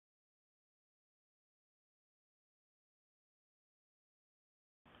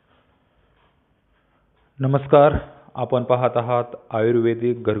नमस्कार. आपण पाहत आहात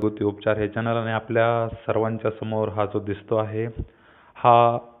आयुर्वेदिक घरगुती उपचार हे चॅनल आणि आपल्या सर्वांच्या समोर हा जो दिसतो आहे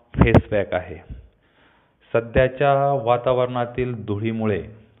हा फेस पॅक आहे. सध्याच्या वातावरणातील धुळीमुळे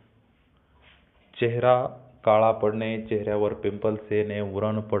चेहरा काळा पडणे, चेहऱ्यावर पिंपल्स येणे,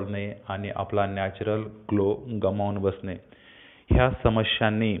 व्रण पडणे आणि आपला नॅचरल ग्लो गमावून बसणे ह्या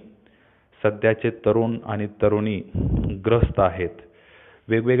समस्यांनी सध्याचे तरुण आणि तरुणी ग्रस्त आहेत.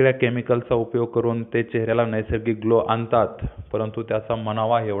 वेगवेगळ्या केमिकलचा उपयोग करून ते चेहऱ्याला नैसर्गिक ग्लो आणतात, परंतु त्याचा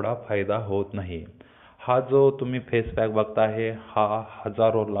म्हणावा एवढा फायदा होत नाही. हा जो तुम्ही फेस पॅक बघता आहे हा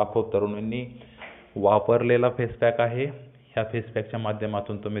हजारो लाखो तरुणांनी वापरलेला फेस पॅक आहे. ह्या फेस पॅकच्या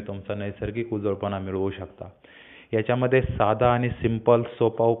माध्यमातून तुम्ही तुमचा नैसर्गिक उजळपणा मिळवू शकता. याच्यामध्ये साधा आणि सिंपल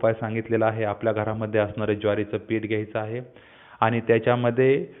सोपा उपाय सांगितलेला आहे. आपल्या घरामध्ये असणारे ज्वारीचं पीठ घ्यायचं आहे आणि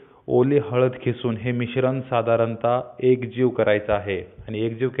त्याच्यामध्ये ओली हळद खिसून हे मिश्रण साधारणतः एकजीव करायचं आहे आणि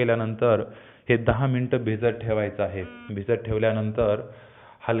एकजीव केल्यानंतर हे 10 मिनिटं भिजत ठेवायचं आहे. भिजत ठेवल्यानंतर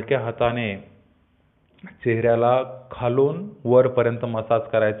हलक्या हाताने चेहऱ्याला खालून वरपर्यंत मसाज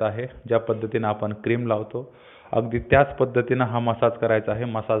करायचा आहे. ज्या पद्धतीने आपण क्रीम लावतो अगदी त्याच पद्धतीने हा मसाज करायचा आहे.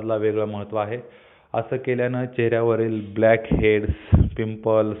 मसाजला वेगळं महत्त्व आहे. असं केल्यानं चेहऱ्यावरील ब्लॅक हेड्स,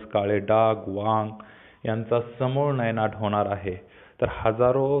 पिंपल्स, काळे डाग, वांग यांचा समूळ नायनाट होणार आहे. तर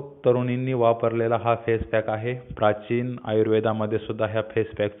हजारो तरुणींनी वापरलेला हा फेस पॅक आहे. प्राचीन आयुर्वेदामध्ये सुद्धा ह्या फेस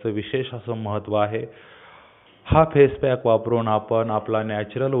पॅकचं विशेष असं महत्त्व आहे. हा फेस पॅक वापरून आपण आपला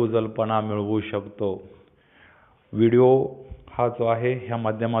नॅचरल उजळपणा मिळवू शकतो. व्हिडिओ हा जो आहे ह्या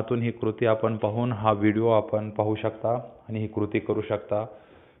माध्यमातून ही कृती आपण पाहून हा व्हिडिओ आपण पाहू शकता आणि ही कृती करू शकता.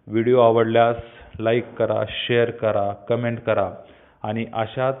 व्हिडिओ आवडल्यास लाईक करा, शेअर करा, कमेंट करा आणि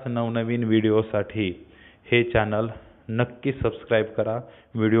अशाच नवनवीन व्हिडिओसाठी हे चॅनल नक्की सबस्क्राईब करा.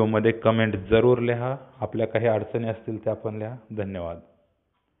 व्हिडिओमध्ये कमेंट जरूर लिहा. आपल्या काही अडचणी असतील त्या पण लिहा. धन्यवाद.